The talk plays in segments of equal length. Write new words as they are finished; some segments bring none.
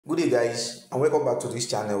Good day guys, and welcome back to this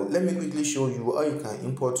channel. Let me quickly show you how you can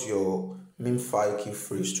import your MEMEFI key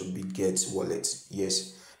phrase to Bitget wallet.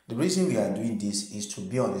 Yes, the reason we are doing this is to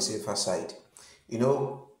be on the safer side. You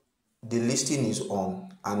know, the listing is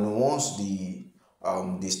on, and once they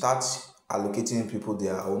start allocating people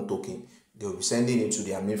their own token, they'll be sending it to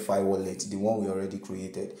their MEMEFI wallet, the one we already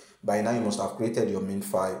created. By now you must have created your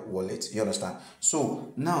MEMEFI wallet. You understand?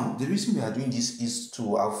 So now the reason we are doing this is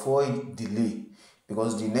to avoid delay,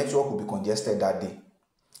 because the network will be congested that day.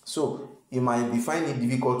 So you might be finding it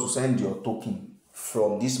difficult to send your token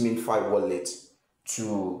from this MEMEFI wallet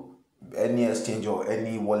to any exchange or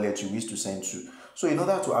any wallet you wish to send to. So in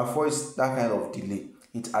order to avoid that kind of delay,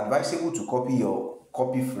 it's advisable to copy your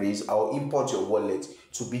copy phrase or import your wallet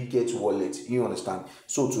to Bitget wallet. You understand?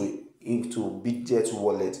 So into Bitget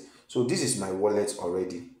wallet. So this is my wallet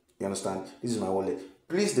already. You understand? This is my wallet.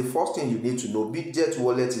 Please, the first thing you need to know, Bitget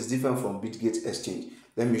wallet is different from Bitget exchange.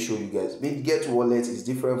 Let me show you guys. Bitget wallet is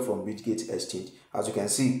different from Bitget exchange. As you can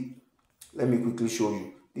see, let me quickly show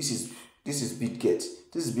you. This is Bitget.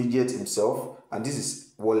 This is Bitget himself, and this is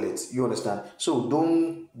wallet. You understand? So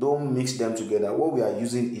don't mix them together. What we are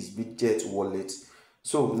using is Bitget wallet.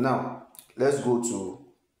 So now let's go to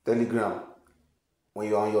Telegram. When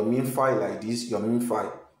you're on your MEMEFI like this, your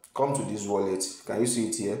MEMEFI, come to this wallet. Can you see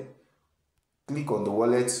it here? Click on the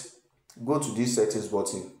wallet, go to this settings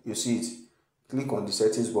button. You see it. Click on the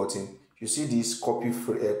settings button. You see this copy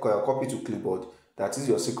to clipboard. That is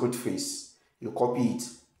your secret phrase. You copy it.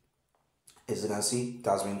 As you can see, it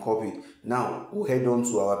has been copied. Now we'll head on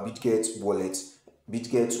to our Bitget wallet.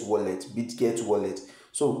 Bitget wallet.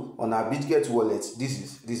 So on our Bitget wallet,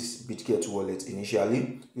 this is Bitget wallet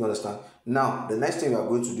initially. You understand? Now the next thing we are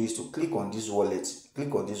going to do is to click on this wallet.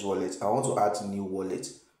 Click on this wallet. I want to add new wallet.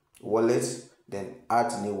 Then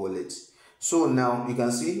add new wallet. So now you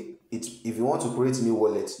can see it. If you want to create new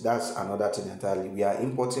wallet, that's another thing entirely. We are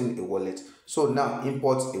importing a wallet. So now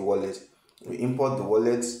import a wallet. We import the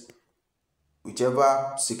wallet.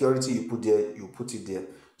 Whichever security you put there, you put it there.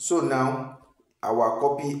 So now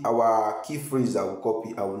our key phrase that we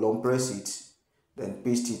copy, I will unpress it, then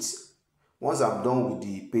paste it. Once I'm done with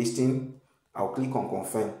the pasting, I'll click on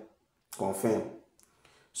confirm.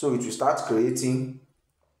 So it will start creating.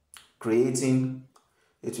 It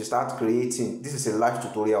will start creating. This is a live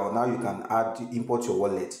tutorial. Now you can import your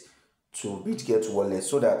wallet to Bitget wallet,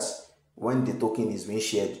 so that when the token is being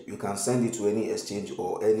shared, you can send it to any exchange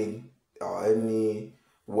or any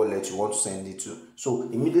wallet you want to send it to. So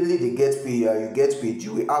immediately they get paid, you get paid,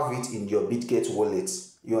 you will have it in your Bitget wallet.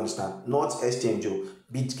 You understand? Not exchange,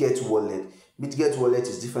 Bitget wallet. Bitget wallet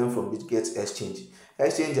is different from Bitget exchange.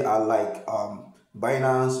 Exchange are like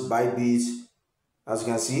Binance, Bybit. As you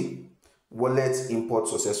can see, wallet import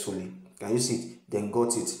successfully. Can you see it? Then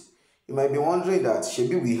got it. You might be wondering that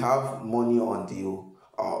maybe we have money on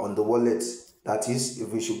the wallet. That is, if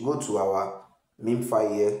we should go to our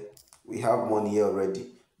MEMEFI here, we have money here already.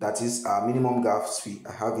 That is our minimum gas fee.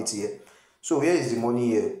 I have it here. So where is the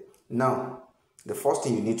money here? Now the first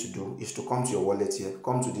thing you need to do is to come to your wallet here.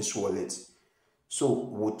 Come to this wallet. So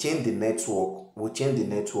we'll change the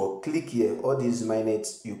network. Click here. All these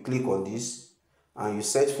minutes, you click on this and you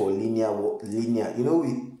search for linear. You know,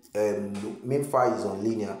 MEMEFI is on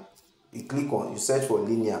linear. You search for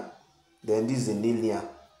linear. Then this is the linear.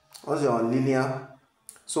 Once you're on linear,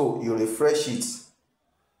 so you refresh it.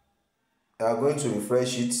 You are going to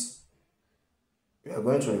refresh it.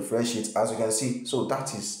 As you can see. So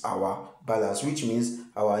that is our balance, which means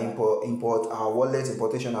our our wallet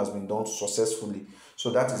importation has been done successfully.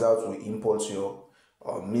 So that is how to import your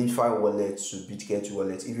MEMEFI wallet to Bitget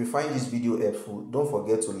wallet. If you find this video helpful, don't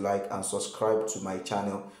forget to like and subscribe to my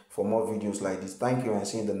channel for more videos like this. Thank you, and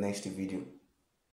see you in the next video.